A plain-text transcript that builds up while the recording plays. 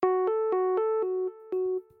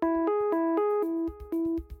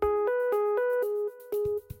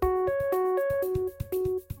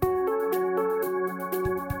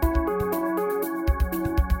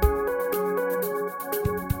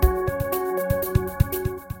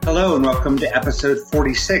Hello and welcome to episode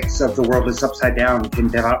 46 of The World is Upside Down. Can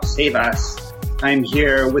DevOps Save Us? I'm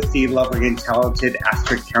here with the lovely and talented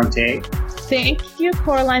Astrid Countay. Thank you,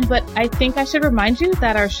 Coraline, but I think I should remind you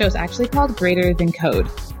that our show's actually called Greater Than Code.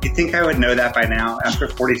 You'd think I would know that by now after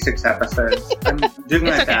 46 episodes. I'm doing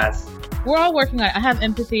my best. We're all working on it. I have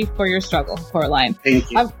empathy for your struggle, Coraline. Thank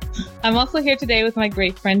you. I'm also here today with my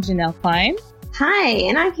great friend, Janelle Klein. Hi,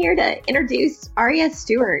 and I'm here to introduce Aria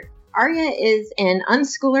Stewart. Aria is an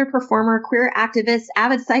unschooler, performer, queer activist,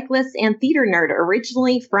 avid cyclist, and theater nerd,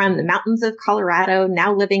 originally from the mountains of Colorado,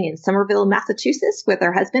 now living in Somerville, Massachusetts with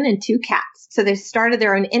her husband and 2 cats. So they started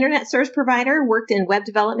their own internet service provider, worked in web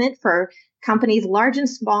development for companies large and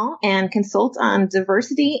small, and consult on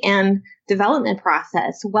diversity and development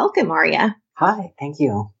process. Welcome, Aria. Hi, thank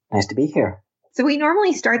you. Nice to be here. So we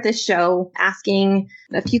normally start this show asking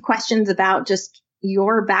a few questions about just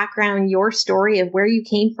your background, your story of where you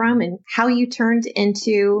came from and how you turned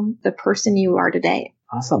into the person you are today.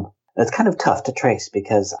 Awesome. It's kind of tough to trace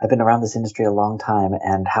because I've been around this industry a long time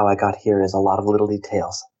and how I got here is a lot of little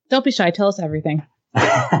details. Don't be shy. Tell us everything.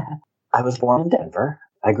 I was born in Denver.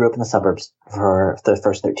 I grew up in the suburbs for the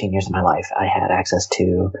first 13 years of my life. I had access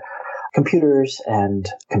to computers and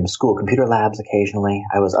school computer labs occasionally.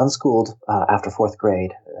 I was unschooled after 4th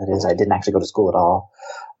grade. That is, I didn't actually go to school at all.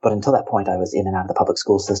 But until that point, I was in and out of the public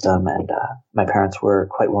school system, and my parents were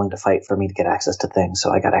quite willing to fight for me to get access to things.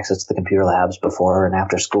 So I got access to the computer labs before and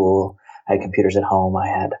after school. I had computers at home. I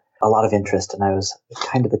had a lot of interest, and I was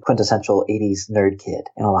kind of the quintessential 80s nerd kid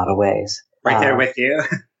in a lot of ways. Right there with you.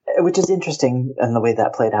 Which is interesting in the way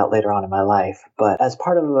that played out later on in my life. But as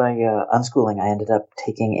part of my unschooling, I ended up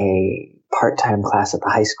taking a part-time class at the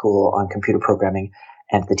high school on computer programming,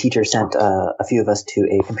 and the teacher sent a few of us to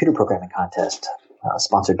a computer programming contest.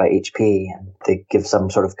 Sponsored by HP, and they give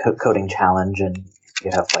some sort of coding challenge, and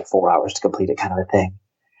you have like 4 hours to complete it kind of a thing.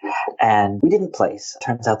 And we didn't place.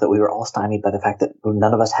 Turns out that we were all stymied by the fact that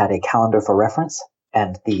none of us had a calendar for reference,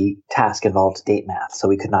 and the task involved date math, so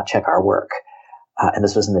we could not check our work. And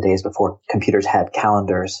this was in the days before computers had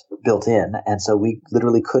calendars built in, and so we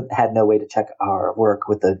literally had no way to check our work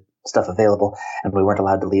with the stuff available, and we weren't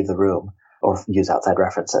allowed to leave the room or use outside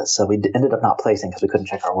references. So we ended up not placing because we couldn't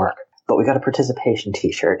check our work. But we got a participation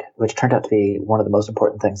t-shirt, which turned out to be one of the most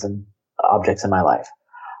important things and objects in my life.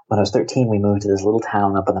 When I was 13, we moved to this little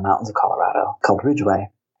town up in the mountains of Colorado called Ridgeway.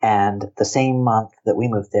 And the same month that we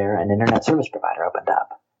moved there, an internet service provider opened up.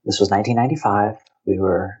 This was 1995. We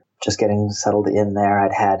were just getting settled in there.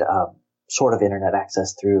 I'd had sort of internet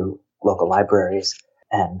access through local libraries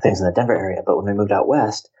and things in the Denver area. But when we moved out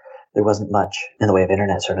west, there wasn't much in the way of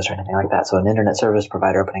internet service or anything like that. So an internet service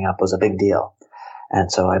provider opening up was a big deal. And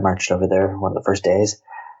so I marched over there one of the first days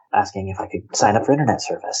asking if I could sign up for internet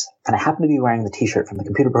service. And I happened to be wearing the t-shirt from the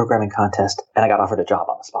computer programming contest, and I got offered a job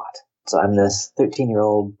on the spot. So I'm this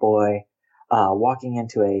 13-year-old boy walking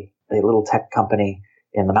into a little tech company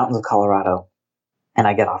in the mountains of Colorado, and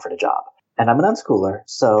I get offered a job. And I'm an unschooler,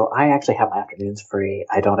 so I actually have my afternoons free.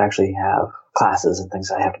 I don't actually have classes and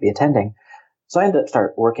things I have to be attending. So I ended up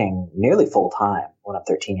start working nearly full-time when I'm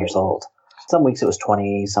 13 years old. Some weeks it was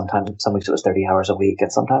 20, some weeks it was 30 hours a week,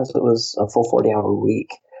 and sometimes it was a full 40-hour week.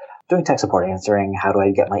 Doing tech support, answering how do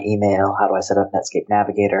I get my email, how do I set up Netscape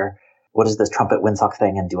Navigator, what is this Trumpet Windsock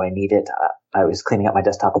thing, and do I need it? I was cleaning up my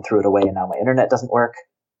desktop and threw it away, and now my internet doesn't work.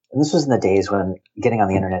 And this was in the days when getting on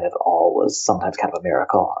the internet at all was sometimes kind of a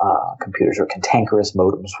miracle. Computers were cantankerous,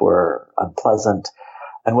 modems were unpleasant.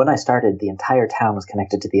 And when I started, the entire town was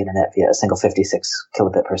connected to the internet via a single 56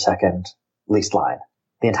 kilobit per second leased line.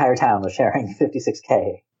 The entire town was sharing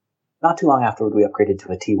 56K. Not too long afterward, we upgraded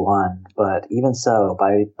to a T1, but even so,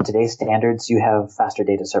 by today's standards, you have faster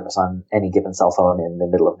data service on any given cell phone in the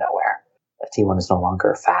middle of nowhere. A T1 is no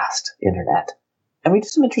longer fast internet. And we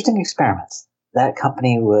did some interesting experiments. That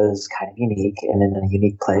company was kind of unique and in a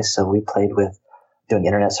unique place, so we played with doing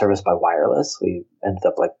internet service by wireless. We ended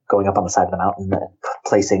up like going up on the side of the mountain and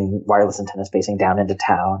placing wireless antennas facing down into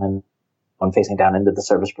town and one facing down into the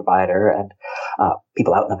service provider, and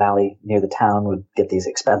people out in the valley near the town would get these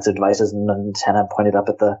expensive devices and an antenna pointed up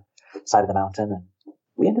at the side of the mountain. And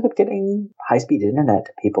we ended up getting high-speed internet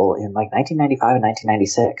to people in like 1995 and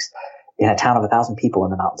 1996 in a town of 1,000 people in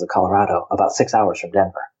the mountains of Colorado, about 6 hours from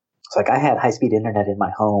Denver. So like I had high-speed internet in my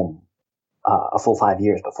home a full 5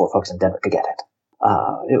 years before folks in Denver could get it.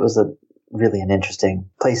 It was really an interesting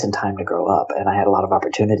place and time to grow up, and I had a lot of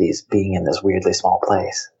opportunities being in this weirdly small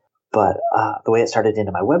place. But the way it started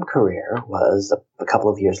into my web career was a couple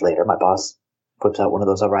of years later. My boss whips out one of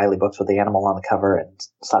those O'Reilly books with the animal on the cover and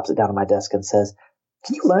slaps it down on my desk and says,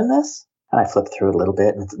 "Can you learn this?" And I flipped through it a little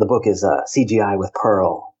bit, and the book is CGI with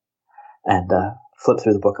Perl. And flip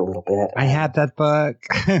through the book a little bit. I had that book.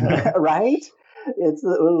 Right? It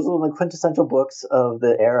was one of the quintessential books of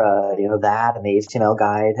the era, that and the HTML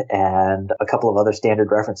guide and a couple of other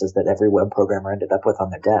standard references that every web programmer ended up with on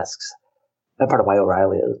their desks. And part of why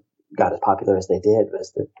O'Reilly got as popular as they did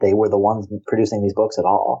was that they were the ones producing these books at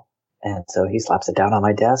all. And so he slaps it down on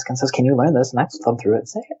my desk and says, "Can you learn this?" And I thumb through it and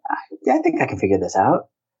say, "Yeah, I think I can figure this out."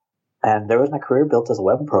 And there was my career built as a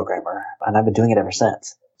web programmer, and I've been doing it ever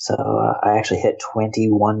since. So I actually hit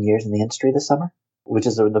 21 years in the industry this summer, which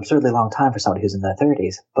is an absurdly long time for somebody who's in their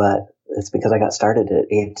 30s. But it's because I got started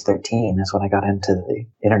at age 13. That's when I got into the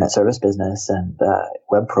internet service business and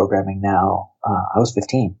web programming now. I was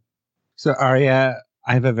 15. So Aria,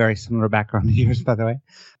 I have a very similar background to yours, by the way.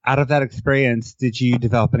 Out of that experience, did you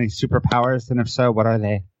develop any superpowers? And if so, what are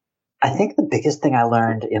they? I think the biggest thing I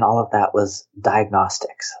learned in all of that was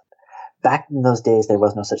diagnostics. Back in those days, there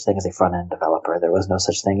was no such thing as a front-end developer. There was no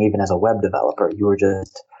such thing even as a web developer. You were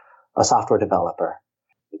just a software developer.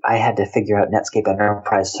 I had to figure out Netscape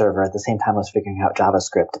Enterprise Server at the same time I was figuring out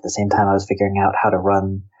JavaScript, at the same time I was figuring out how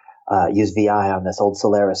to use VI on this old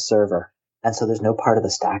Solaris server. And so there's no part of the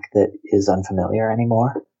stack that is unfamiliar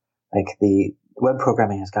anymore. Like the web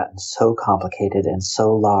programming has gotten so complicated and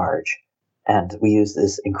so large, and we use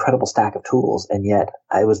this incredible stack of tools, and yet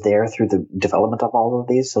I was there through the development of all of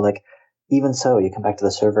these. So like, even so, you come back to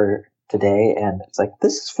the server today and it's like,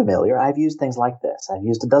 this is familiar. I've used things like this. I've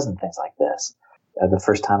used a dozen things like this. The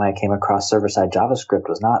first time I came across server-side JavaScript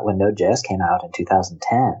was not when Node.js came out in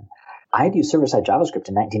 2010. I had used server-side JavaScript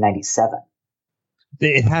in 1997.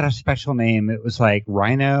 It had a special name. It was like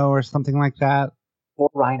Rhino or something like that. Or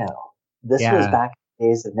Rhino. This was back in the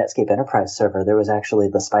days of Netscape Enterprise Server. There was actually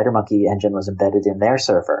the SpiderMonkey engine was embedded in their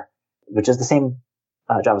server, which is the same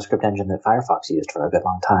JavaScript engine that Firefox used for a good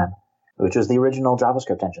long time, which was the original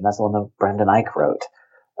JavaScript engine. That's the one that Brendan Eich wrote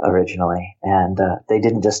originally. And they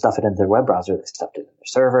didn't just stuff it into their web browser. They stuffed it in their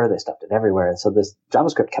server. They stuffed it everywhere. And so this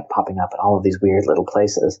JavaScript kept popping up in all of these weird little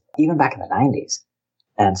places, even back in the 90s.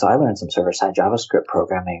 And so I learned some server-side JavaScript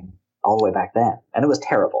programming all the way back then. And it was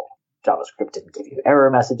terrible. JavaScript didn't give you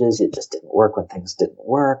error messages. It just didn't work when things didn't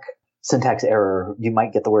work. Syntax error, you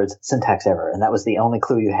might get the words syntax error, and that was the only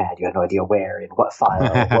clue you had. You had no idea where, in what file,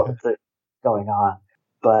 what was going on.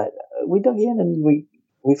 But we dug in and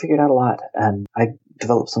we figured out a lot. And I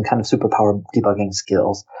developed some kind of superpower debugging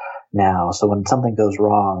skills now. So when something goes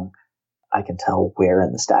wrong, I can tell where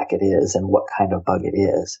in the stack it is and what kind of bug it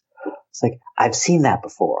is. It's like, I've seen that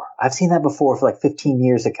before. I've seen that before for like 15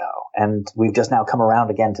 years ago. And we've just now come around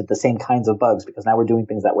again to the same kinds of bugs because now we're doing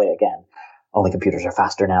things that way again. Only computers are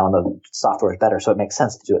faster now and the software is better. So it makes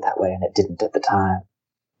sense to do it that way. And it didn't at the time.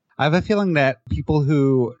 I have a feeling that people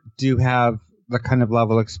who do have the kind of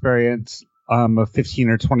level experience of 15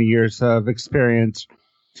 or 20 years of experience,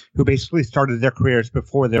 who basically started their careers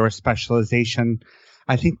before there was specialization,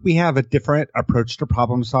 I think we have a different approach to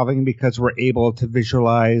problem solving because we're able to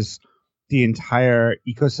visualize the entire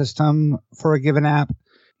ecosystem for a given app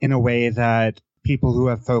in a way that people who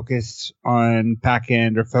have focused on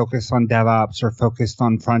backend or focused on DevOps or focused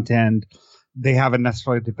on front end, they haven't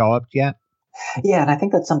necessarily developed yet. Yeah, and I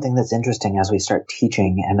think that's something that's interesting as we start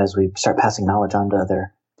teaching and as we start passing knowledge on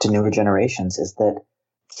to newer generations, is that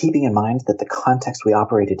keeping in mind that the context we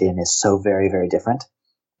operated in is so very, very different.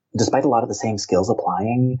 Despite a lot of the same skills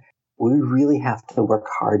applying, we really have to work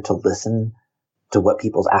hard to listen to what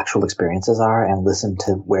people's actual experiences are and listen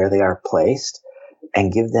to where they are placed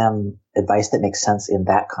and give them advice that makes sense in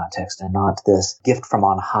that context and not this gift from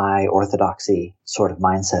on high orthodoxy sort of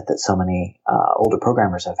mindset that so many older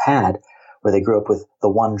programmers have had, where they grew up with the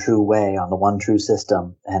one true way on the one true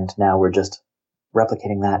system, and now we're just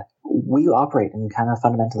replicating that. We operate in kind of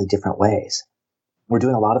fundamentally different ways. We're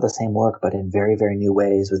doing a lot of the same work, but in very, very new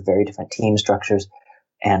ways with very different team structures.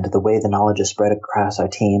 And the way the knowledge is spread across our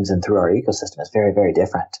teams and through our ecosystem is very, very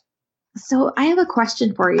different. So I have a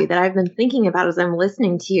question for you that I've been thinking about as I'm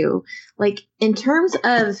listening to you. Like, in terms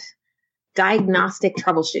of diagnostic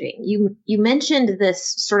troubleshooting, you mentioned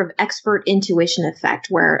this sort of expert intuition effect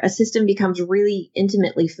where a system becomes really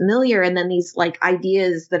intimately familiar, and then these like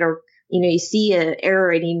ideas that are, you see an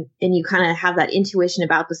error and you kind of have that intuition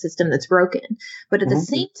about the system that's broken. But at the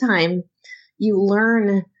same time, you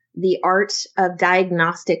learn the art of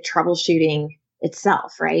diagnostic troubleshooting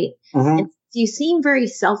itself, right? And you seem very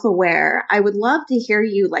self-aware. I would love to hear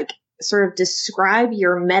you like sort of describe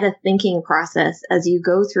your meta thinking process as you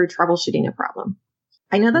go through troubleshooting a problem.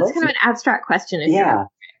 I know that's kind of an abstract question. Yeah.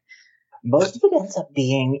 Most of it ends up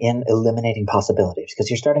being in eliminating possibilities because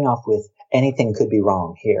you're starting off with anything could be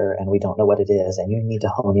wrong here and we don't know what it is, and you need to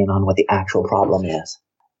hone in on what the actual problem is.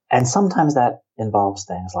 And sometimes that involves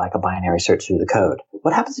things like a binary search through the code.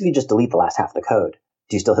 What happens if you just delete the last half of the code?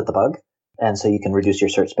 Do you still hit the bug? And so you can reduce your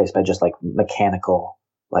search space by just like mechanical,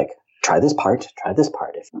 like try this part.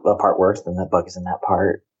 If a part works, then the bug is in that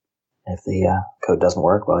part. If the code doesn't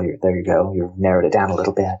work, well, there you go. You've narrowed it down a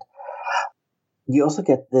little bit. You also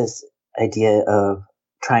get this idea of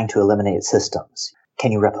trying to eliminate systems.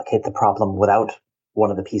 Can you replicate the problem without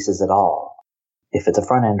one of the pieces at all? If it's a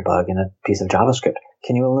front-end bug in a piece of JavaScript,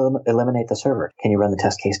 can you eliminate the server? Can you run the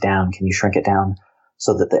test case down? Can you shrink it down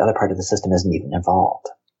so that the other part of the system isn't even involved?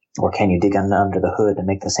 Or can you dig under the hood and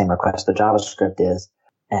make the same request the JavaScript is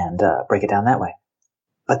and break it down that way?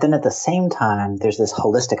 But then at the same time, there's this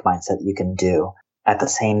holistic mindset that you can do at the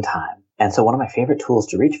same time. And so one of my favorite tools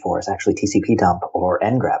to reach for is actually TCP dump or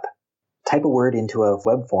ngrep. Type a word into a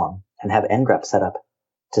web form and have ngrep set up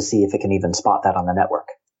to see if it can even spot that on the network.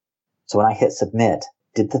 So when I hit submit,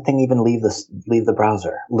 did the thing even leave the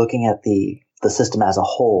browser? Looking at the system as a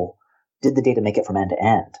whole, did the data make it from end to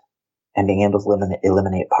end? And being able to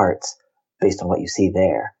eliminate parts based on what you see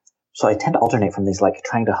there. So I tend to alternate from these like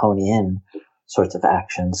trying to hone in sorts of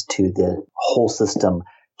actions to the whole system.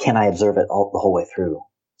 Can I observe it the whole way through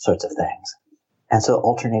sorts of things? And so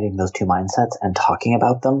alternating those two mindsets and talking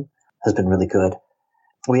about them has been really good.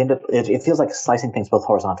 We end up, it feels like slicing things both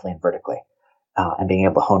horizontally and vertically, and being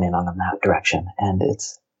able to hone in on them that direction. And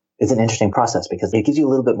it's an interesting process because it gives you a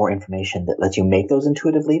little bit more information that lets you make those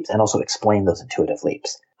intuitive leaps and also explain those intuitive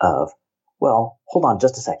leaps of, well, hold on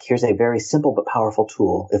just a sec. Here's a very simple but powerful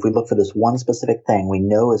tool. If we look for this one specific thing we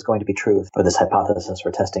know is going to be true, or this hypothesis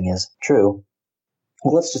we're testing is true,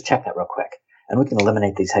 well, let's just check that real quick. And we can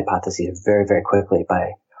eliminate these hypotheses very, very quickly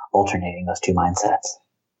by alternating those two mindsets.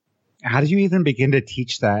 How do you even begin to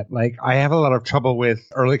teach that? Like, I have a lot of trouble with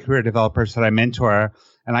early career developers that I mentor,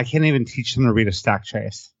 and I can't even teach them to read a stack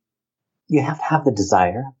trace. You have to have the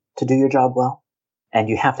desire to do your job well, and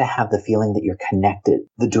you have to have the feeling that you're connected.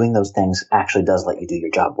 That doing those things actually does let you do your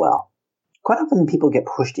job well. Quite often people get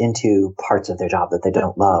pushed into parts of their job that they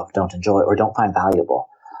don't love, don't enjoy, or don't find valuable.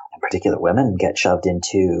 In particular, women get shoved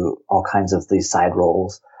into all kinds of these side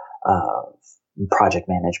roles, project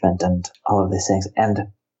management and all of these things. And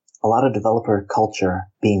a lot of developer culture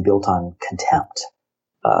being built on contempt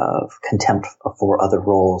for other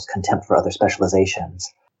roles, contempt for other specializations,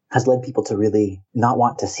 has led people to really not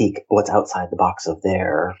want to seek what's outside the box of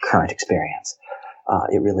their current experience.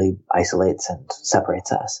 It really isolates and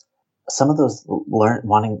separates us. Some of those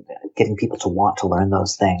getting people to want to learn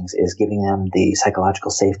those things is giving them the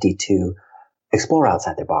psychological safety to explore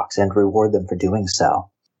outside their box and reward them for doing so.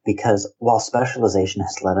 Because while specialization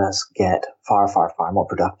has let us get far, far, far more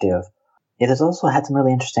productive, it has also had some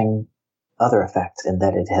really interesting other effects in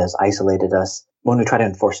that it has isolated us when we try to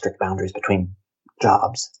enforce strict boundaries between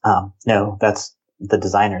jobs. No, that's the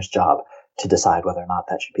designer's job to decide whether or not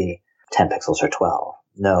that should be 10 pixels or 12.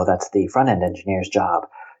 No, that's the front-end engineer's job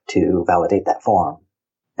to validate that form.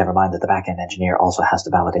 Never mind that the back-end engineer also has to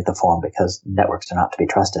validate the form because networks are not to be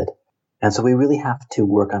trusted. And so we really have to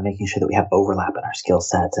work on making sure that we have overlap in our skill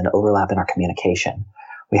sets and overlap in our communication.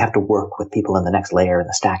 We have to work with people in the next layer in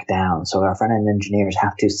the stack down. So our front-end engineers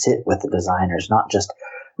have to sit with the designers, not just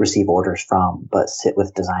receive orders from, but sit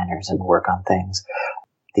with designers and work on things.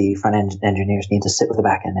 The front-end engineers need to sit with the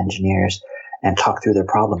back-end engineers and talk through their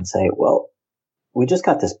problem and say, well, we just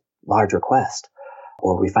got this large request,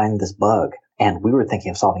 or we find this bug, and we were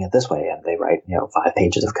thinking of solving it this way. And they write, 5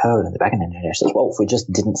 pages of code, and the backend engineer says, well, if we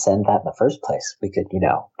just didn't send that in the first place, we could,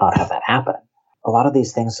 not have that happen. A lot of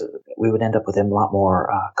these things, we would end up with a lot more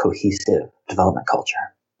cohesive development culture.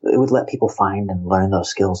 It would let people find and learn those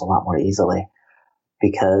skills a lot more easily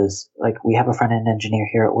because, we have a front-end engineer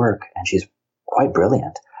here at work, and she's quite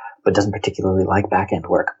brilliant, but doesn't particularly like back-end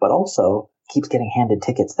work, but also keeps getting handed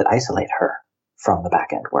tickets that isolate her from the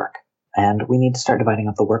back-end work. And we need to start dividing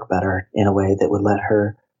up the work better in a way that would let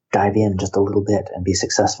her dive in just a little bit and be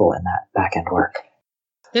successful in that back-end work.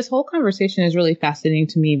 This whole conversation is really fascinating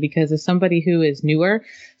to me because as somebody who is newer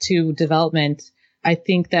to development, I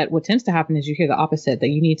think that what tends to happen is you hear the opposite, that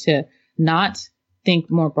you need to not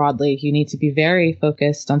think more broadly. You need to be very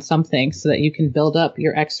focused on something so that you can build up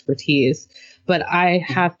your expertise. But I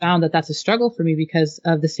have found that that's a struggle for me because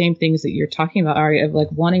of the same things that you're talking about, Aria,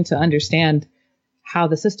 of wanting to understand how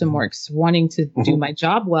the system works, wanting to do my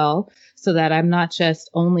job well so that I'm not just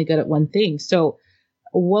only good at one thing. So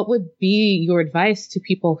what would be your advice to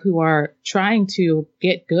people who are trying to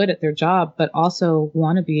get good at their job, but also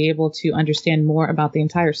want to be able to understand more about the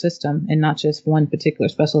entire system and not just one particular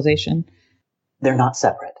specialization? They're not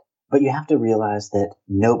separate, but you have to realize that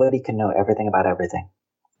nobody can know everything about everything.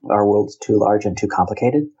 Our world's too large and too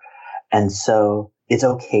complicated. And so it's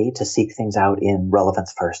okay to seek things out in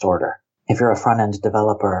relevance first order. If you're a front-end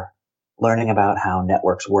developer, learning about how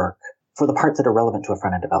networks work, for the parts that are relevant to a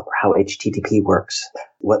front-end developer, how HTTP works,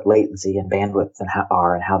 what latency and bandwidth and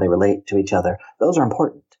how they relate to each other, those are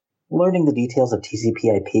important. Learning the details of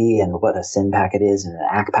TCP/IP and what a SYN packet is and an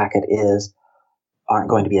ACK packet is aren't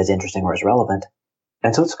going to be as interesting or as relevant.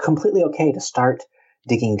 And so it's completely okay to start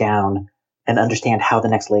digging down and understand how the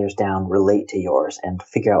next layers down relate to yours and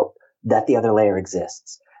figure out that the other layer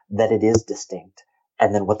exists, that it is distinct,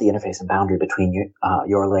 and then what the interface and boundary between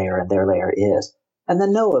your layer and their layer is, and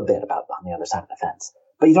then know a bit about on the other side of the fence.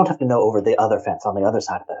 But you don't have to know over the other fence on the other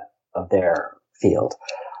side of their field.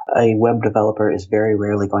 A web developer is very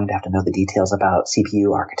rarely going to have to know the details about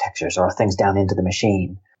CPU architectures or things down into the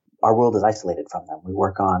machine. Our world is isolated from them. We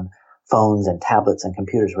work on phones and tablets and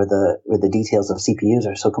computers where the details of CPUs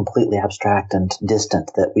are so completely abstract and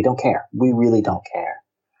distant that we don't care. We really don't care.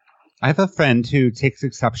 I have a friend who takes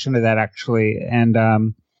exception to that, actually, and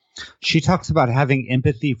she talks about having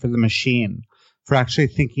empathy for the machine, for actually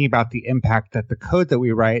thinking about the impact that the code that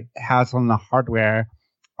we write has on the hardware.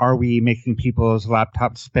 Are we making people's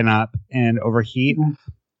laptops spin up and overheat? Mm-hmm.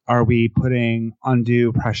 Are we putting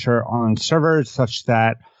undue pressure on servers such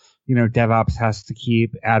that, DevOps has to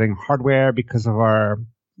keep adding hardware because of our,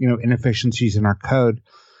 inefficiencies in our code?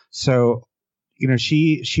 So,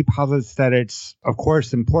 she posits that it's, of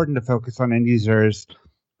course, important to focus on end users,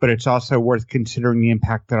 but it's also worth considering the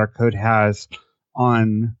impact that our code has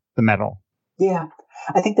on the metal. Yeah,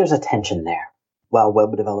 I think there's a tension there. While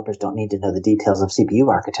web developers don't need to know the details of CPU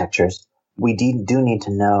architectures, we do need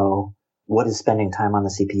to know what is spending time on the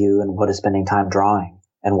CPU and what is spending time drawing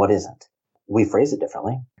and what isn't. We phrase it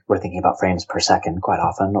differently. We're thinking about frames per second quite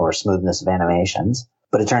often, or smoothness of animations,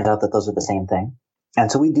 but it turns out that those are the same thing.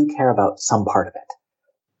 And so we do care about some part of it,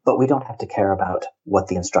 but we don't have to care about what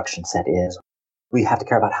the instruction set is. We have to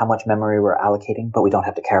care about how much memory we're allocating, but we don't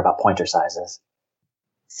have to care about pointer sizes.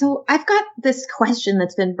 So I've got this question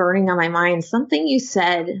that's been burning on my mind. Something you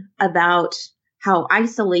said about how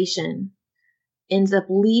isolation ends up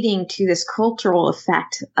leading to this cultural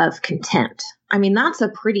effect of contempt. I mean, that's a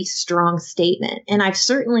pretty strong statement. And I've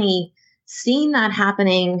certainly seen that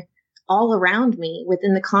happening all around me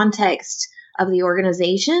within the context of the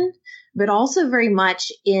organization, but also very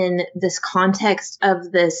much in this context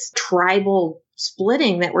of this tribal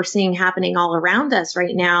splitting that we're seeing happening all around us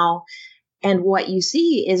right now. And what you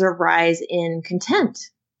see is a rise in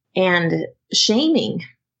contempt and shaming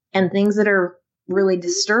and things that are really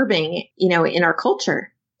disturbing, in our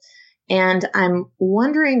culture. And I'm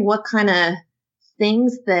wondering what kind of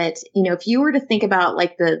things that, if you were to think about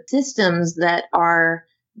like the systems that are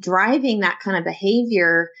driving that kind of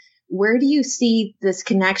behavior, where do you see this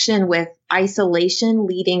connection with isolation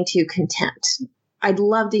leading to contempt? I'd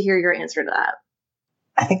love to hear your answer to that.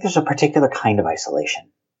 I think there's a particular kind of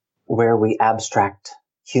isolation where we abstract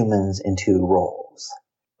humans into roles.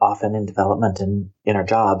 Often in development and in our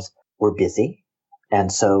jobs, we're busy. And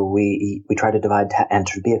so we try to divide, and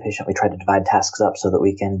to be efficient, we try to divide tasks up so that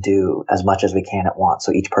we can do as much as we can at once.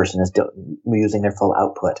 So each person is using their full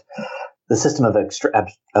output. The system of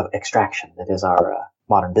extraction that is our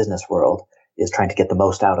modern business world is trying to get the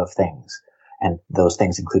most out of things. And those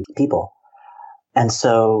things include people. And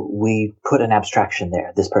so we put an abstraction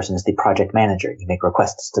there. This person is the project manager. You make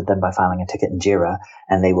requests to them by filing a ticket in Jira,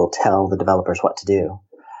 and they will tell the developers what to do.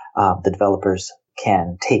 The developers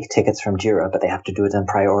can take tickets from Jira, but they have to do it in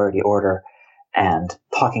priority order. And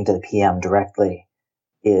talking to the PM directly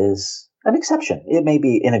is an exception. It may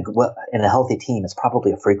be in a healthy team, it's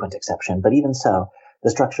probably a frequent exception. But even so,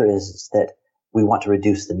 the structure is that we want to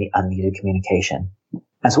reduce the unneeded communication.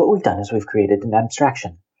 And so what we've done is we've created an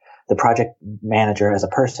abstraction. The project manager as a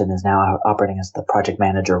person is now operating as the project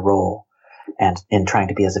manager role. And in trying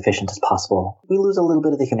to be as efficient as possible, we lose a little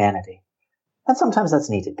bit of the humanity. And sometimes that's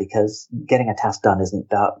needed because getting a task done isn't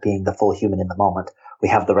about being the full human in the moment. We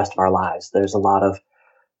have the rest of our lives. There's a lot of,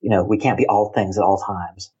 we can't be all things at all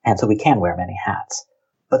times. And so we can wear many hats.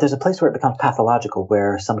 But there's a place where it becomes pathological,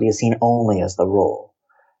 where somebody is seen only as the role.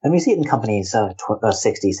 And we see it in companies,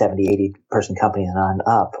 60, 70, 80 person companies and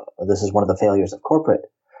up. This is one of the failures of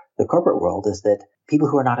the corporate world, is that people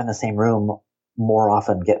who are not in the same room more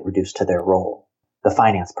often get reduced to their role. The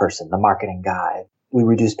finance person, the marketing guy. We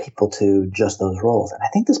reduce people to just those roles. And I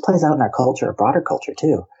think this plays out in our culture, a broader culture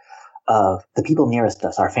too, of the people nearest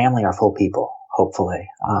us. Our family are full people, hopefully,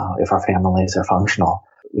 if our families are functional.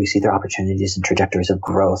 We see their opportunities and trajectories of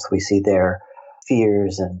growth. We see their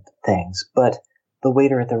fears and things. But the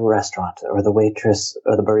waiter at the restaurant, or the waitress,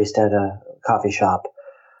 or the barista at a coffee shop,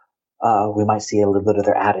 We might see a little bit of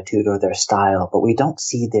their attitude or their style, but we don't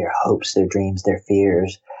see their hopes, their dreams, their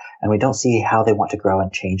fears, and we don't see how they want to grow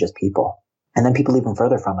and change as people. And then people even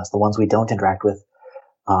further from us, the ones we don't interact with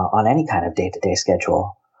on any kind of day-to-day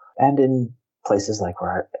schedule. And in places like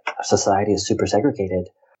where our society is super segregated,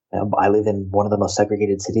 I live in one of the most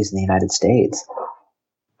segregated cities in the United States.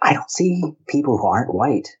 I don't see people who aren't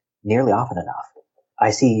white nearly often enough.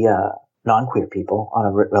 I see non-queer people on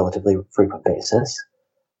a relatively frequent basis.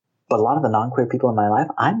 But a lot of the non-queer people in my life,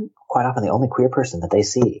 I'm quite often the only queer person that they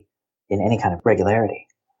see in any kind of regularity.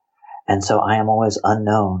 And so I am always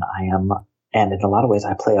unknown. And in a lot of ways,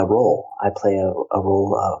 I play a role. I play a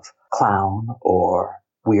role of clown or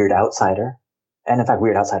weird outsider. And in fact,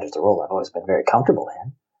 weird outsider is a role I've always been very comfortable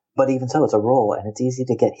in. But even so, it's a role, and it's easy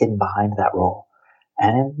to get hidden behind that role.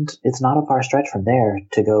 And it's not a far stretch from there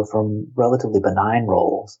to go from relatively benign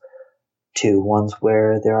roles to ones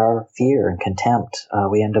where there are fear and contempt.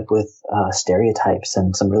 We end up with stereotypes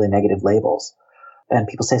and some really negative labels. And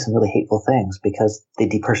people say some really hateful things because they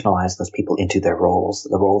depersonalize those people into their roles,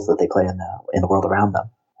 the roles that they play in the world around them.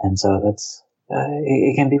 And so that's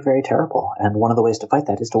it can be very terrible. And one of the ways to fight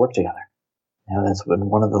that is to work together. That's been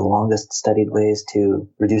one of the longest studied ways to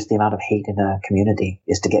reduce the amount of hate in a community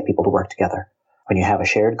is to get people to work together. When you have a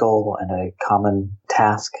shared goal and a common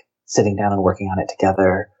task, sitting down and working on it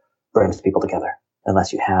together brings people together,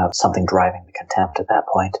 unless you have something driving the contempt at that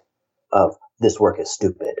point of this work is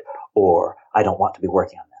stupid or I don't want to be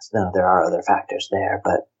working on this. No, there are other factors there,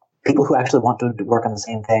 but people who actually want to work on the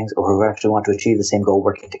same things or who actually want to achieve the same goal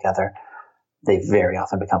working together, they very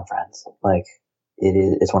often become friends. Like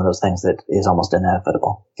it's one of those things that is almost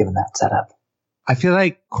inevitable given that setup. I feel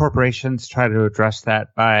like corporations try to address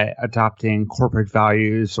that by adopting corporate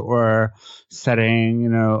values or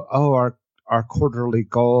setting, our quarterly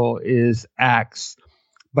goal is X.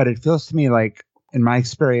 But it feels to me like, in my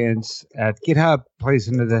experience at GitHub plays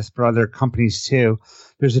into this, but other companies too,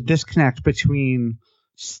 there's a disconnect between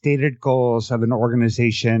stated goals of an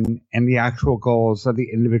organization and the actual goals of the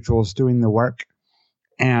individuals doing the work.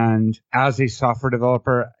 And as a software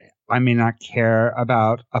developer, I may not care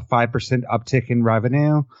about a 5% uptick in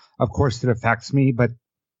revenue. Of course, it affects me, but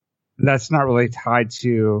that's not really tied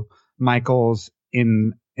to my goals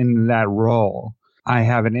in that role. I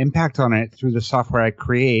have an impact on it through the software I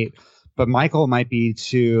create, but my goal might be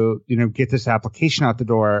to, get this application out the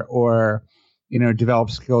door or, develop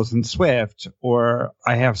skills in Swift, or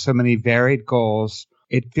I have so many varied goals.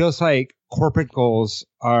 It feels like corporate goals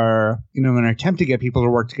are, an attempt to get people to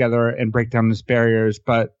work together and break down those barriers,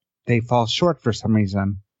 but they fall short for some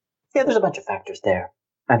reason. Yeah, there's a bunch of factors there.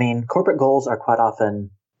 I mean, corporate goals are quite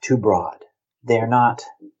often too broad. They're not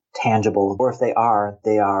tangible, or if they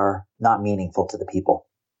are not meaningful to the people.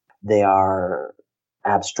 They are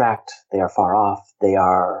abstract. They are far off. They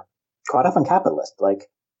are quite often capitalist. Like,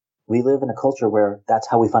 we live in a culture where that's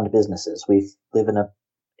how we fund businesses. We live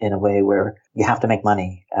in a way where you have to make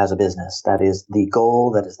money as a business. That is the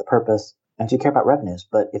goal. That is the purpose. And you care about revenues,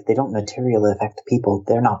 but if they don't materially affect people,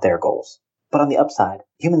 they're not their goals. But on the upside,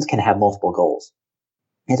 humans can have multiple goals.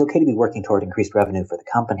 It's okay to be working toward increased revenue for the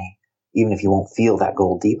company, even if you won't feel that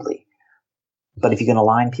goal deeply. But if you can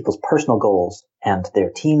align people's personal goals and their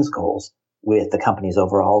team's goals with the company's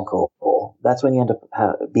overall goal, that's when you end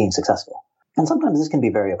up being successful. And sometimes this can be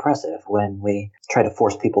very oppressive when we try to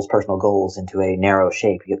force people's personal goals into a narrow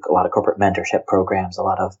shape. You get a lot of corporate mentorship programs, a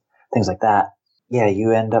lot of things like that. Yeah,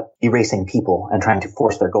 you end up erasing people and trying to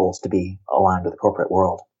force their goals to be aligned with the corporate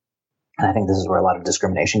world. And I think this is where a lot of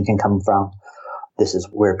discrimination can come from. This is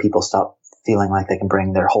where people stop feeling like they can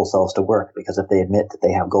bring their whole selves to work, because if they admit that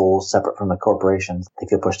they have goals separate from the corporations, they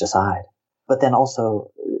feel pushed aside. But then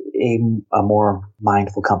also a more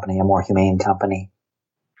mindful company, a more humane company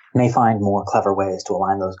may find more clever ways to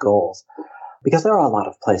align those goals, because there are a lot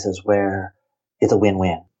of places where it's a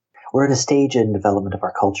win-win. We're at a stage in development of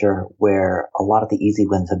our culture where a lot of the easy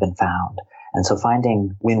wins have been found. And so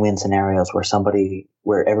finding win-win scenarios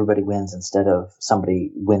where everybody wins instead of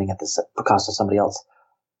somebody winning at the cost of somebody else,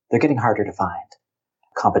 they're getting harder to find.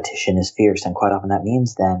 Competition is fierce, and quite often that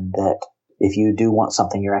means then that if you do want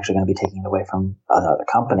something, you're actually going to be taking it away from another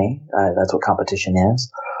company. That's what competition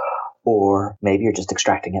is. Or maybe you're just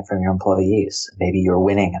extracting it from your employees. Maybe you're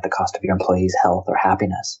winning at the cost of your employees' health or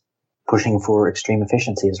happiness. Pushing for extreme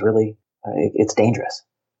efficiency is really, it's dangerous.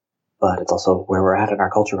 But it's also where we're at in our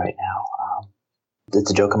culture right now. It's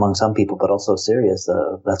a joke among some people, but also serious.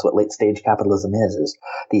 That's what late stage capitalism is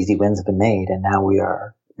the easy wins have been made, and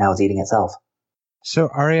now it's eating itself. So,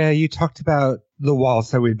 Aria, you talked about the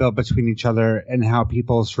walls that we build between each other and how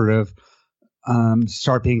people sort of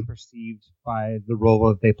start being perceived by the role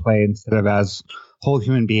that they play instead of as whole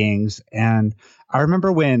human beings. And I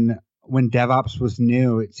remember when DevOps was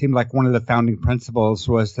new, it seemed like one of the founding principles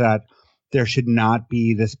was that there should not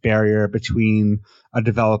be this barrier between a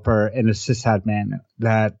developer and a sysadmin,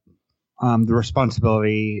 that the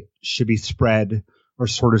responsibility should be spread or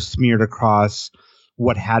sort of smeared across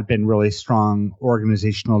what had been really strong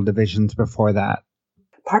organizational divisions before that.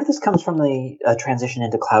 Part of this comes from the transition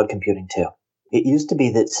into cloud computing, too. It used to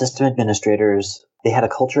be that system administrators, they had a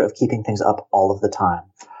culture of keeping things up all of the time.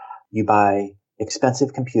 You buy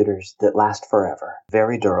expensive computers that last forever,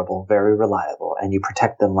 very durable, very reliable, and you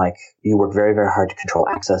protect them like you work very, very hard to control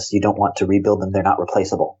access. You don't want to rebuild them. They're not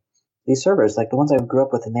replaceable. These servers, like the ones I grew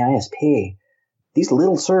up with in the ISP, these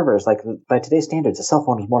little servers, like by today's standards, a cell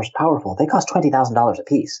phone is more powerful. They cost $20,000 a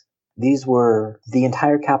piece. These were the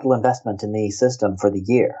entire capital investment in the system for the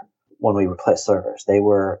year when we replaced servers. They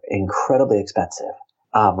were incredibly expensive.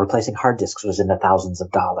 Replacing hard disks was in the thousands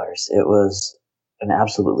of dollars. It was an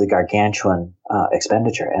absolutely gargantuan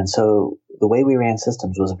expenditure. And so the way we ran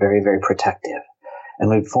systems was very, very protective. And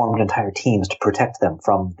we formed entire teams to protect them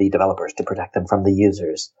from the developers, to protect them from the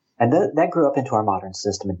users. And that grew up into our modern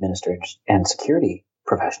system administrators and security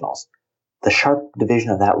professionals. The sharp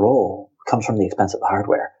division of that role comes from the expense of the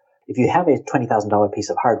hardware. If you have a $20,000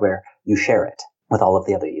 piece of hardware, you share it with all of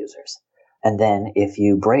the other users. And then if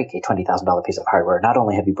you break a $20,000 piece of hardware, not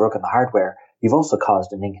only have you broken the hardware, you've also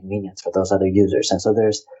caused an inconvenience for those other users. And so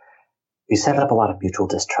you set up a lot of mutual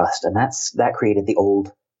distrust, and that created the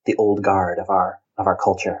old guard of our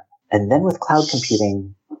culture. And then with cloud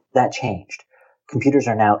computing, that changed. Computers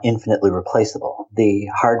are now infinitely replaceable. The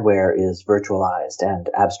hardware is virtualized and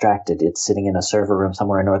abstracted. It's sitting in a server room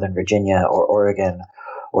somewhere in Northern Virginia or Oregon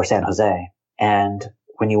or San Jose. And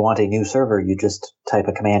when you want a new server, you just type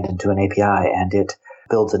a command into an API and it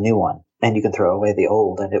builds a new one. And you can throw away the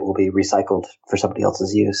old and it will be recycled for somebody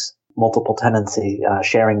else's use. Multiple tenancy,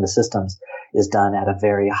 sharing the systems is done at a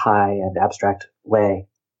very high and abstract way.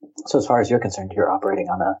 So as far as you're concerned, you're operating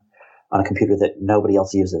on a computer that nobody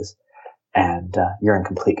else uses and you're in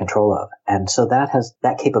complete control of. And so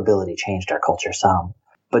that capability changed our culture some.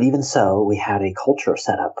 But even so, we had a culture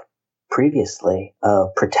set up previously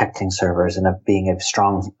of protecting servers and of being a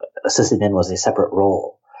strong sysadmin was a separate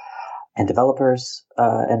role. And developers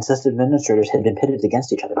and system administrators had been pitted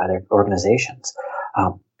against each other by their organizations.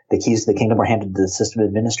 The keys to the kingdom were handed to the system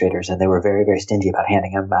administrators, and they were very, very stingy about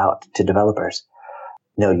handing them out to developers.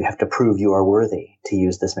 No, you have to prove you are worthy to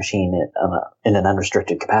use this machine in an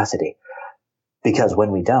unrestricted capacity. Because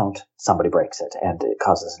when we don't, somebody breaks it, and it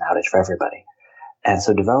causes an outage for everybody. And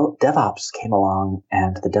so DevOps came along,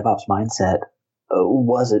 and the DevOps mindset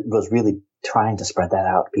was really trying to spread that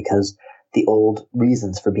out because the old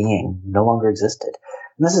reasons for being no longer existed.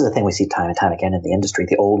 And this is a thing we see time and time again in the industry.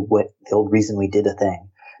 The old reason we did a thing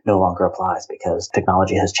no longer applies because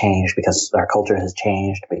technology has changed, because our culture has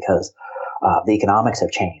changed, because the economics have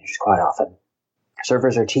changed quite often.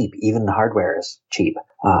 Servers are cheap. Even the hardware is cheap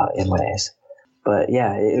in ways. But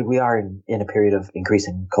yeah, we are in a period of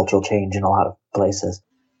increasing cultural change in a lot of places.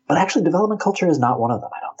 But actually, development culture is not one of them,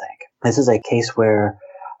 I don't think. This is a case where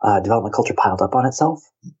development culture piled up on itself,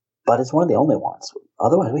 but it's one of the only ones.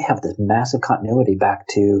 Otherwise, we have this massive continuity back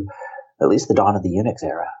to at least the dawn of the Unix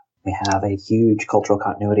era. We have a huge cultural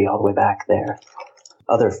continuity all the way back there.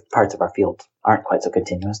 Other parts of our field aren't quite so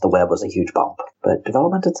continuous. The web was a huge bump, but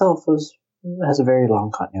development itself has a very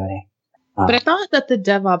long continuity. But I thought that the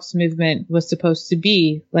DevOps movement was supposed to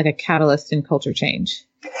be like a catalyst in culture change.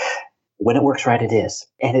 When it works right, it is.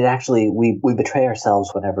 And it actually, we betray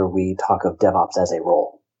ourselves whenever we talk of DevOps as a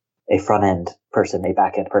role. A front-end person, a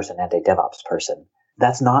back-end person, and a DevOps person.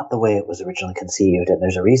 That's not the way it was originally conceived, and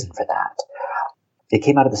there's a reason for that. It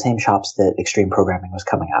came out of the same shops that extreme programming was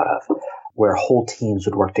coming out of, where whole teams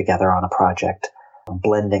would work together on a project,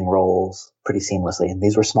 blending roles pretty seamlessly. And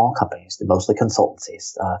these were small companies, mostly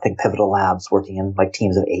consultancies. I think Pivotal Labs working in like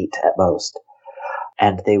teams of 8 at most.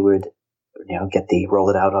 And they would, roll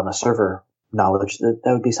it out on a server knowledge. That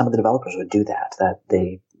would be some of the developers would do that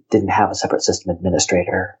they didn't have a separate system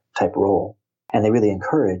administrator type role. And they really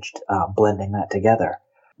encouraged blending that together.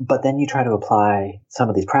 But then you try to apply some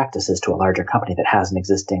of these practices to a larger company that has an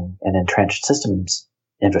existing and entrenched systems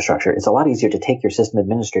infrastructure. It's a lot easier to take your system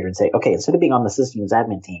administrator and say, okay, instead of being on the systems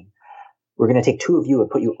admin team, we're going to take 2 of you and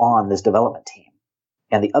put you on this development team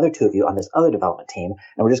and the other 2 of you on this other development team.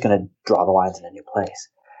 And we're just going to draw the lines in a new place.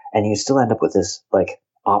 And you still end up with this like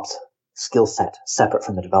ops skill set separate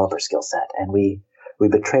from the developer skill set. And we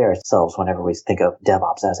betray ourselves whenever we think of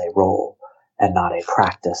DevOps as a role and not a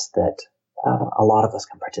practice that a lot of us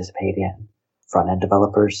can participate in. Front-end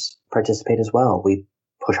developers participate as well. We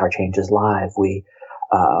push our changes live. We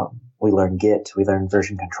learn Git. We learn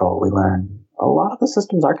version control. We learn a lot of the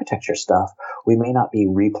systems architecture stuff. We may not be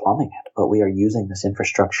replumbing it, but we are using this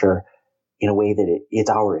infrastructure in a way that it's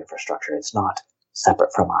our infrastructure. It's not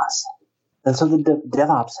separate from us. And so the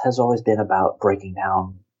DevOps has always been about breaking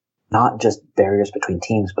down not just barriers between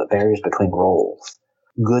teams, but barriers between roles.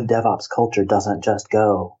 Good DevOps culture isn't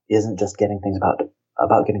just getting things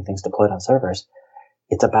about getting things deployed on servers.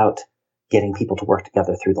 It's about getting people to work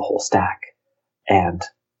together through the whole stack and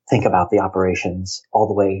think about the operations all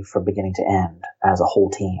the way from beginning to end as a whole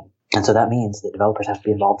team. And so that means that developers have to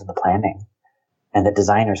be involved in the planning and that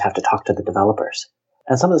designers have to talk to the developers.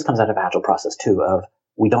 And some of this comes out of Agile process too, of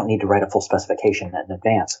we don't need to write a full specification in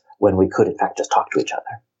advance when we could in fact just talk to each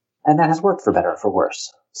other. And that has worked for better or for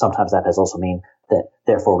worse. Sometimes that has also mean that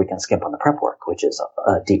therefore we can skimp on the prep work, which is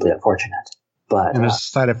deeply unfortunate. But and the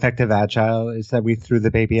side effect of Agile is that we threw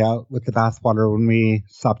the baby out with the bathwater when we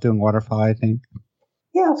stopped doing waterfall, I think.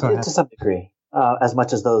 Yeah, to some degree. As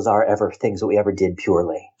much as those are ever things that we ever did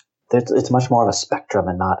purely. It's much more of a spectrum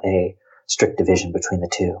and not a strict division between the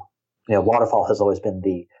two. Waterfall has always been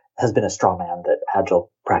a straw man that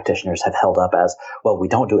Agile practitioners have held up as, well, we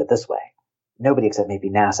don't do it this way. Nobody except maybe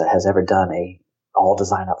NASA has ever done all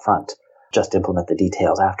design up front, just implement the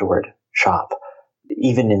details afterward shop.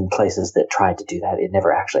 Even in places that tried to do that, it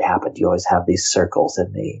never actually happened. You always have these circles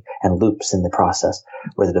and loops in the process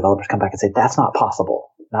where the developers come back and say, that's not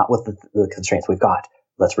possible, not with the constraints we've got.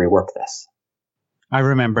 Let's rework this. I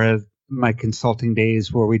remember my consulting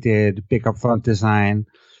days where we did big upfront design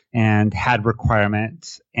and had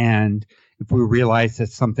requirements. And if we realized that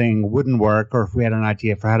something wouldn't work, or if we had an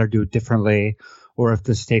idea for how to do it differently, or if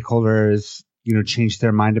the stakeholders, changed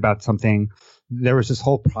their mind about something, there was this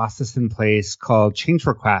whole process in place called change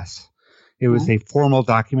requests. It was a formal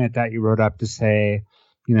document that you wrote up to say,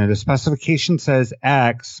 the specification says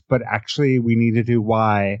X, but actually we need to do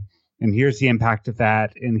Y. And here's the impact of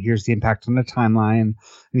that. And here's the impact on the timeline.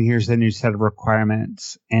 And here's the new set of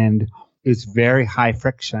requirements. And it's very high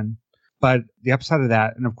friction. But the upside of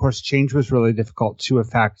that, and of course, change was really difficult to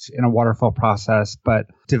effect in a waterfall process, but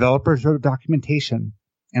developers wrote documentation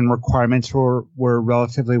and requirements were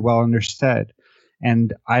relatively well understood.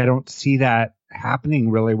 And I don't see that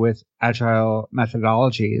happening really with Agile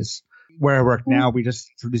methodologies. Where I work now, we just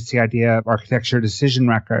introduced the idea of architecture decision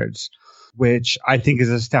records, which I think is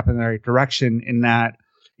a step in the right direction in that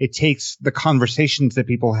it takes the conversations that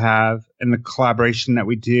people have and the collaboration that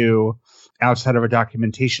we do outside of a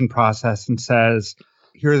documentation process and says,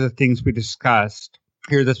 here are the things we discussed,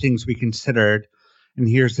 here are the things we considered, and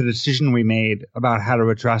here's the decision we made about how to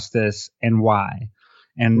address this and why.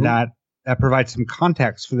 And that provides some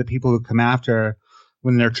context for the people who come after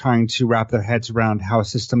when they're trying to wrap their heads around how a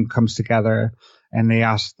system comes together. And they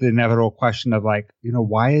ask the inevitable question of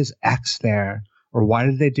why is X there? Or why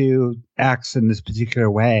did they do X in this particular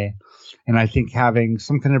way? And I think having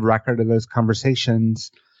some kind of record of those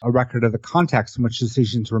conversations, a record of the context in which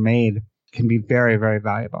decisions were made, can be very, very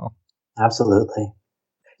valuable. Absolutely.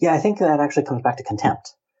 Yeah, I think that actually comes back to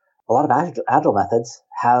contempt. A lot of Agile methods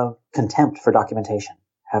have contempt for documentation,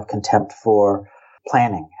 have contempt for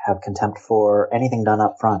planning, have contempt for anything done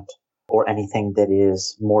up front or anything that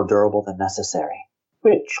is more durable than necessary.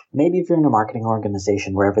 Which, maybe if you're in a marketing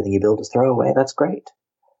organization where everything you build is throwaway, that's great.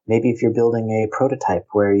 Maybe if you're building a prototype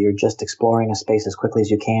where you're just exploring a space as quickly as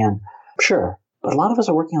you can, sure. But a lot of us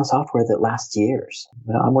are working on software that lasts years.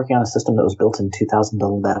 I'm working on a system that was built in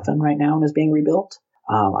 2011 right now and is being rebuilt.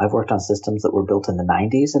 I've worked on systems that were built in the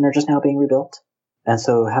 90s and are just now being rebuilt. And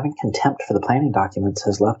so having contempt for the planning documents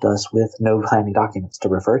has left us with no planning documents to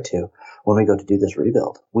refer to when we go to do this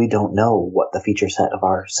rebuild. We don't know what the feature set of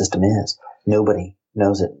our system is. Nobody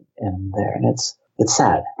knows it in there. And it's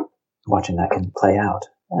sad watching that can play out.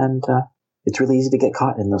 And it's really easy to get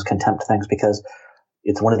caught in those contempt things because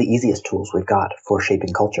it's one of the easiest tools we've got for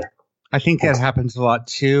shaping culture. I think that happens a lot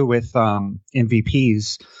too with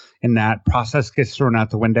MVPs, in that process gets thrown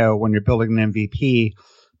out the window when you're building an MVP.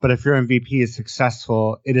 But if your MVP is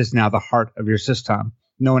successful, it is now the heart of your system.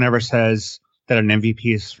 No one ever says that an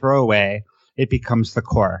MVP is throwaway. It becomes the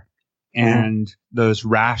core. And those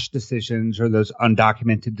rash decisions or those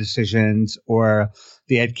undocumented decisions or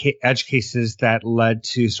the edge cases that led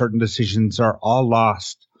to certain decisions are all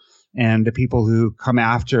lost. And the people who come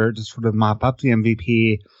after to sort of mop up the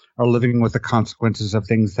MVP are living with the consequences of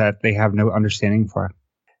things that they have no understanding for.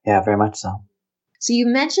 Yeah, very much so. So you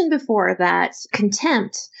mentioned before that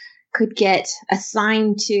contempt could get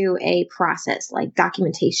assigned to a process like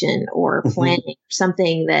documentation or planning, mm-hmm.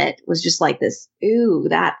 something that was just like this, ooh,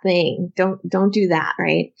 that thing, don't do that.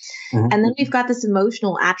 Right. Mm-hmm. And then we've got this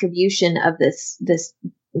emotional attribution of this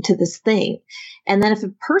to this thing. And then if a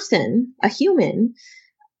person, a human,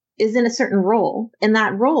 is in a certain role and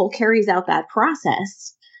that role carries out that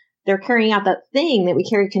process, they're carrying out that thing that we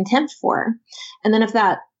carry contempt for. And then if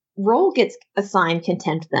that role gets assigned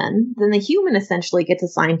contempt, then the human essentially gets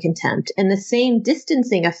assigned contempt. And the same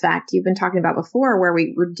distancing effect you've been talking about before, where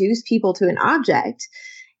we reduce people to an object,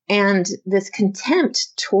 and this contempt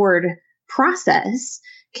toward process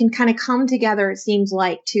can kind of come together, it seems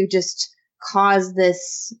like, to just cause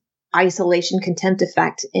this isolation contempt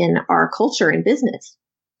effect in our culture and business.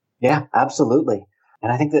 Yeah, absolutely.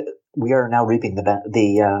 And I think that we are now reaping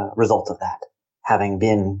the results of that, having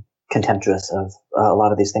been contemptuous of a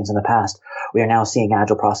lot of these things in the past. We are now seeing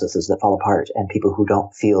agile processes that fall apart and people who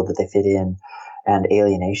don't feel that they fit in, and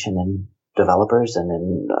alienation in developers and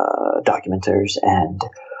in documenters and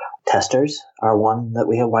testers are one that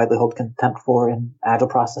we have widely hold contempt for in agile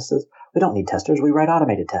processes. We don't need testers. We write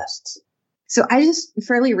automated tests. So I just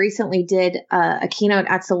fairly recently did a keynote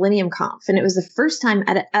at Selenium Conf, and it was the first time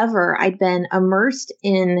ever I'd been immersed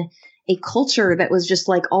in a culture that was just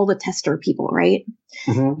like all the tester people, right?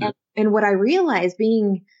 Mm-hmm. And what I realized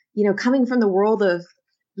being, coming from the world of,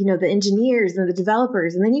 the engineers and the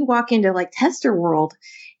developers, and then you walk into like tester world,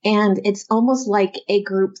 and it's almost like a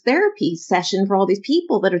group therapy session for all these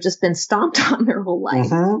people that have just been stomped on their whole life.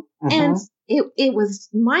 Mm-hmm. Mm-hmm. And it was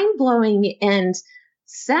mind blowing and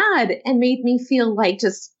sad, and made me feel like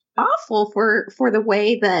just awful for the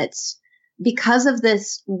way that, because of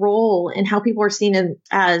this role and how people are seen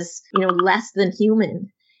as, less than human.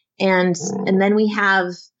 And then we have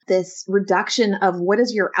this reduction of what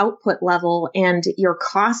is your output level and your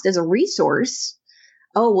cost as a resource.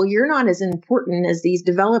 Oh, well, you're not as important as these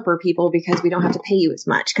developer people because we don't have to pay you as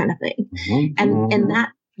much, kind of thing. Mm-hmm. And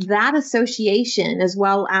that association, as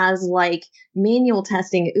well as like manual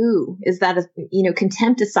testing, is that,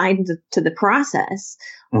 contempt assigned to the process,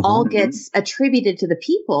 mm-hmm. all gets attributed to the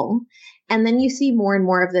people. And then you see more and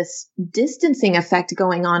more of this distancing effect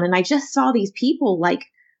going on. And I just saw these people like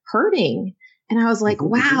hurting. And I was like,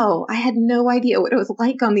 mm-hmm. wow, I had no idea what it was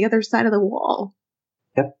like on the other side of the wall.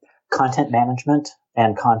 Yep. Content management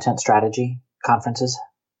and content strategy conferences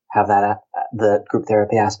have that, the group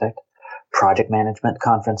therapy aspect. Project management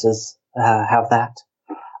conferences have that.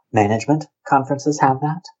 Management conferences have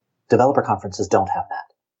that. Developer conferences don't have that.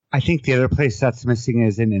 I think the other place that's missing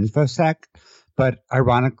is in InfoSec. But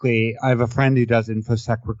ironically, I have a friend who does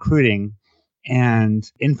InfoSec recruiting, and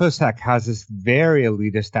InfoSec has this very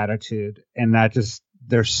elitist attitude, and that just,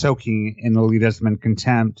 they're soaking in elitism and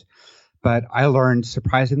contempt. But I learned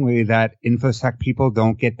surprisingly that InfoSec people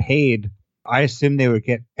don't get paid. I assumed they would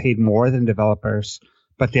get paid more than developers,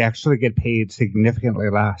 but they actually get paid significantly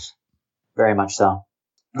less. Very much so.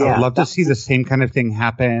 Yeah, I would love to see the same kind of thing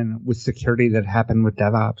happen with security that happened with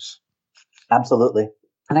DevOps. Absolutely.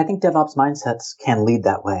 And I think DevOps mindsets can lead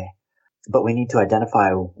that way, but we need to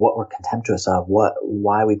identify what we're contemptuous of,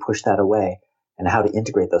 why we push that away, and how to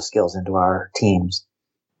integrate those skills into our teams.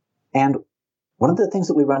 And one of the things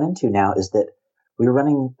that we run into now is that we're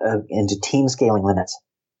running into team scaling limits.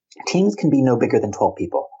 Teams can be no bigger than 12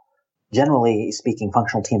 people. Generally speaking,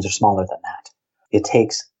 functional teams are smaller than that. It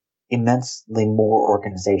takes immensely more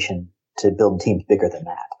organization to build teams bigger than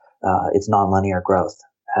that. It's nonlinear growth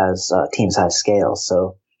as team size scales.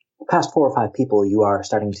 So past 4 or 5 people, you are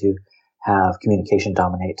starting to have communication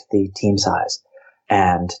dominate the team size.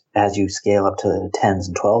 And as you scale up to 10s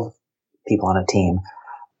and 12 people on a team,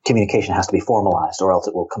 communication has to be formalized, or else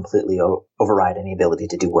it will completely override any ability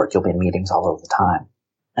to do work. You'll be in meetings all over the time.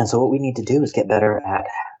 And so what we need to do is get better at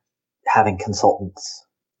having consultants,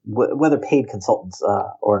 whether paid consultants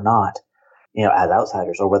or not, as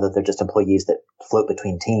outsiders, or whether they're just employees that float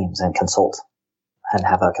between teams and consult and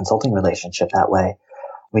have a consulting relationship that way.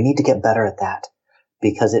 We need to get better at that,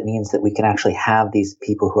 because it means that we can actually have these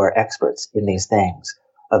people who are experts in these things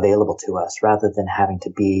available to us, rather than having to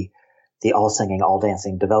be the all-singing,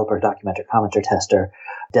 all-dancing developer, documenter, commenter, tester,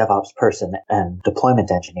 DevOps person, and deployment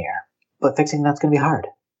engineer. But fixing that's going to be hard,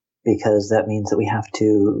 because that means that we have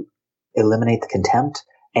to eliminate the contempt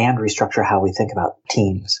and restructure how we think about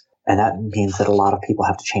teams. And that means that a lot of people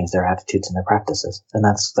have to change their attitudes and their practices. And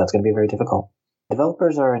that's going to be very difficult.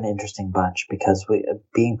 Developers are an interesting bunch, because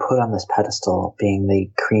being put on this pedestal, being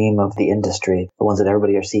the cream of the industry, the ones that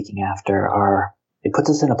everybody are seeking after, it puts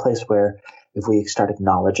us in a place where if we start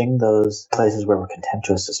acknowledging those places where we're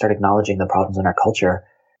contemptuous, start acknowledging the problems in our culture,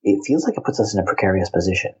 it feels like it puts us in a precarious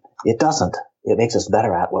position. It doesn't. It makes us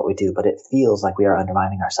better at what we do, but it feels like we are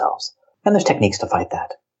undermining ourselves. And there's techniques to fight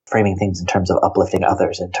that. Framing things in terms of uplifting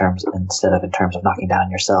others instead of in terms of knocking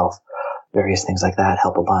down yourself. Various things like that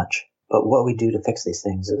help a bunch. But what we do to fix these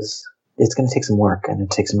things it's going to take some work, and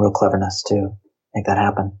it takes some real cleverness to make that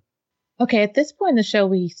happen. Okay, at this point in the show,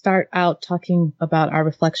 we start out talking about our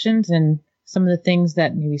reflections and some of the things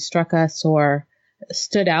that maybe struck us or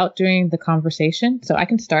stood out during the conversation. So I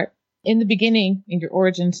can start. In the beginning, in your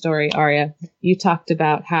origin story, Aria, you talked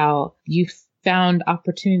about how you found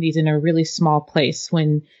opportunities in a really small place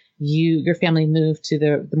when your family moved to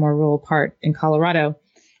the more rural part in Colorado.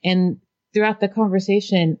 And throughout the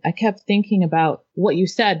conversation, I kept thinking about what you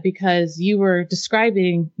said, because you were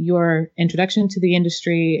describing your introduction to the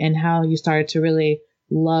industry and how you started to really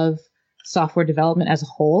love software development as a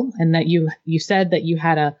whole, and that you said that you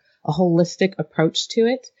had a holistic approach to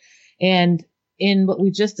it. And in what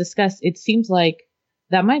we just discussed, it seems like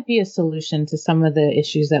that might be a solution to some of the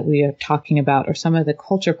issues that we are talking about, or some of the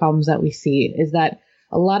culture problems that we see, is that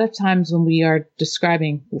a lot of times when we are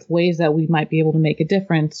describing ways that we might be able to make a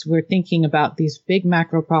difference, we're thinking about these big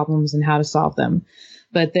macro problems and how to solve them,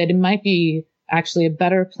 but that it might be actually a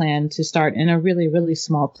better plan to start in a really, really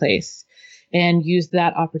small place and use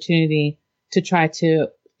that opportunity to try to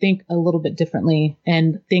think a little bit differently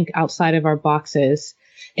and think outside of our boxes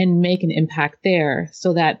and make an impact there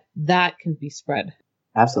so that can be spread.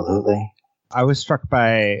 Absolutely. I was struck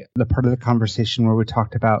by the part of the conversation where we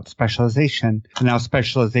talked about specialization, and how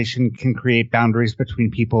specialization can create boundaries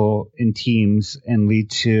between people in teams and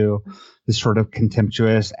lead to this sort of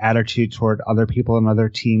contemptuous attitude toward other people and other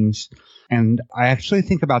teams. And I actually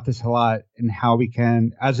think about this a lot, and how we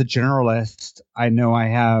can, as a generalist, I know I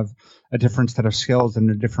have a different set of skills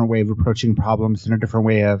and a different way of approaching problems and a different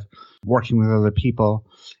way of working with other people.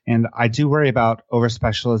 And I do worry about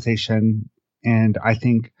over-specialization. And I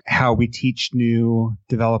think how we teach new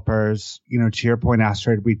developers, to your point,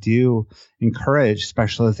 Astrid, we do encourage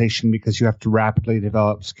specialization because you have to rapidly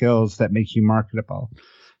develop skills that make you marketable.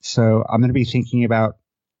 So I'm going to be thinking about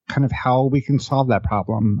kind of how we can solve that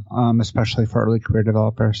problem, especially for early career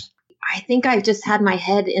developers. I think I've just had my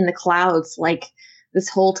head in the clouds like this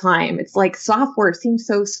whole time. It's like software seems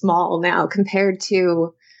so small now compared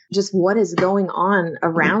to just what is going on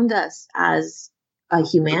around us as a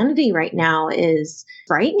humanity right now is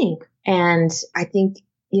frightening. And I think,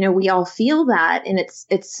 we all feel that. And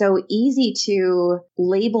it's so easy to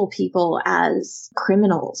label people as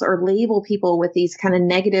criminals or label people with these kind of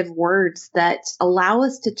negative words that allow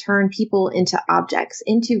us to turn people into objects,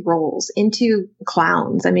 into roles, into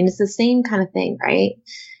clowns. I mean, it's the same kind of thing, right?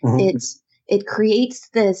 Mm-hmm. It creates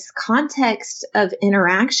this context of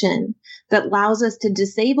interaction that allows us to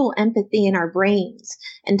disable empathy in our brains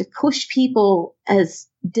and to push people as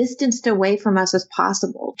distanced away from us as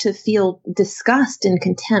possible, to feel disgust and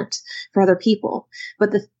contempt for other people.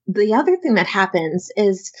 But the other thing that happens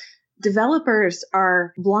is developers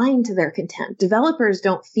are blind to their contempt. Developers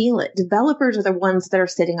don't feel it. Developers are the ones that are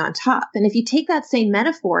sitting on top. And if you take that same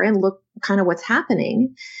metaphor and look kind of what's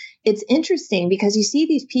happening, it's interesting because you see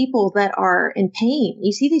these people that are in pain.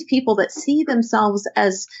 You see these people that see themselves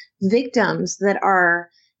as victims that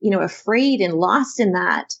are, afraid and lost in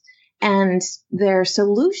that. And their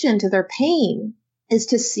solution to their pain is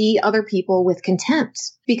to see other people with contempt,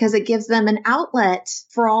 because it gives them an outlet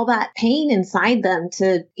for all that pain inside them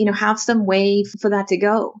to, have some way for that to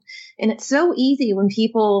go. And it's so easy when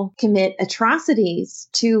people commit atrocities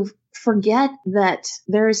to forget that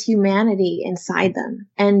there is humanity inside them.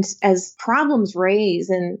 And as problems raise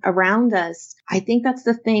and around us, I think that's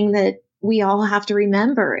the thing that we all have to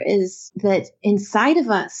remember, is that inside of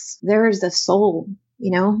us, there is a soul.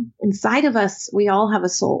 Inside of us, we all have a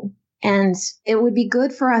soul, and it would be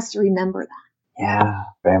good for us to remember that. Yeah,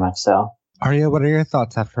 very much so. Aria, what are your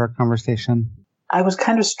thoughts after our conversation? I was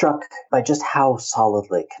kind of struck by just how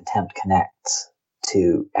solidly contempt connects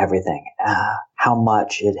to everything, how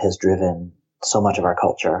much it has driven so much of our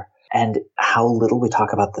culture, and how little we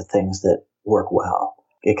talk about the things that work well.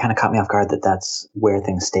 It kind of caught me off guard that that's where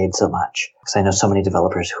things stayed so much, because I know so many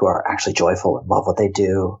developers who are actually joyful and love what they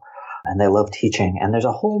do, and they love teaching. And there's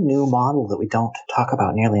a whole new model that we don't talk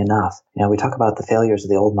about nearly enough. We talk about the failures of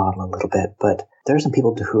the old model a little bit, but there are some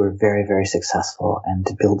people who are very, very successful and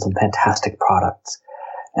to build some fantastic products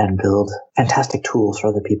and build fantastic tools for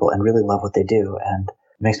other people and really love what they do. And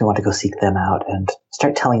it makes me want to go seek them out and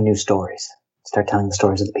start telling new stories, start telling the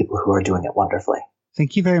stories of the people who are doing it wonderfully.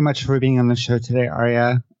 Thank you very much for being on the show today,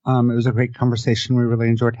 Aria. It was a great conversation. We really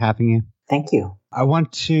enjoyed having you. Thank you. I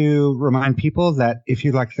want to remind people that if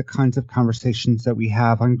you like the kinds of conversations that we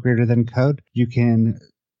have on Greater Than Code, you can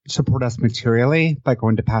support us materially by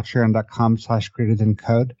going to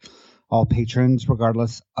patreon.com/greaterthancode. All patrons,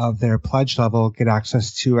 regardless of their pledge level, get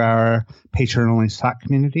access to our patron-only Slack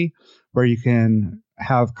community, where you can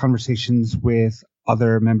have conversations with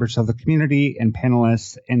other members of the community and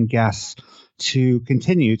panelists and guests to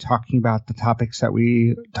continue talking about the topics that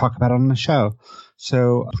we talk about on the show.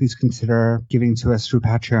 So please consider giving to us through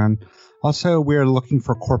Patreon. Also, we're looking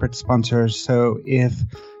for corporate sponsors. So if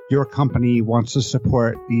your company wants to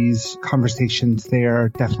support these conversations, they are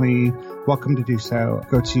definitely welcome to do so.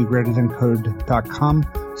 Go to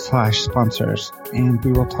greaterthancode.com/sponsors, and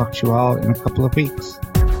we will talk to you all in a couple of weeks.